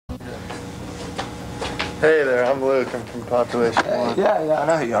Hey there, I'm Luke. I'm from Population 1. Yeah, I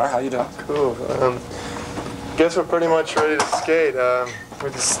know who you are. How you doing? Cool. Guess we're pretty much ready to skate. We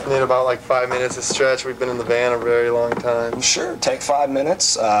just need about like 5 minutes to stretch. We've been in the van a very long time. Sure, take 5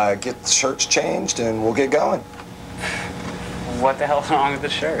 minutes, get the shirts changed, and we'll get going. What the hell's wrong with the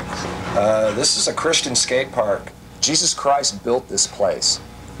shirts? This is a Christian skate park. Jesus Christ built this place.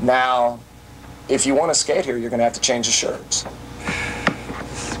 Now, if you want to skate here, you're going to have to change the shirts.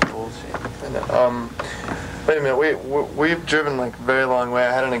 This is bullshit. And, wait a minute. We've driven like a very long way.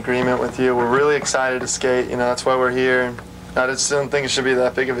 I had an agreement with you. We're really excited to skate. You know, that's why we're here. I just don't think it should be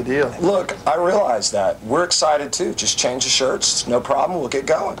that big of a deal. Look, I realize that. We're excited too. Just change the shirts. It's no problem. We'll get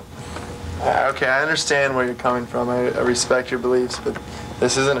going. Okay, I understand where you're coming from. I respect your beliefs, but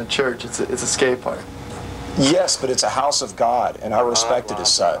this isn't a church. It's a skate park. Yes, but it's a house of God, and I respect it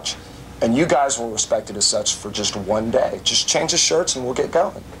as such. And you guys will respect it as such for just one day. Just change the shirts and we'll get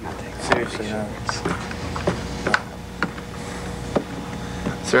going. Seriously,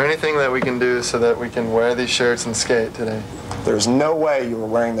 Is there anything that we can do so that we can wear these shirts and skate today? There's no way you were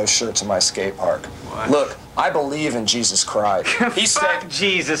wearing those shirts in my skate park. What? Look, I believe in Jesus Christ. He Fuck said,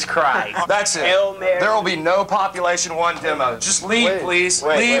 Jesus Christ. that's it. Hail Mary. There will be no Population 1 demo. Just leave, please.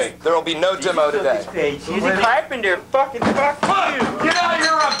 Leave. There will be no demo today. He's a carpenter. Fucking fuck you. Get out of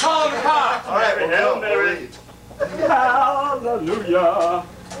here or I'm calling the cops. All right, well, Hail Mary. Hallelujah.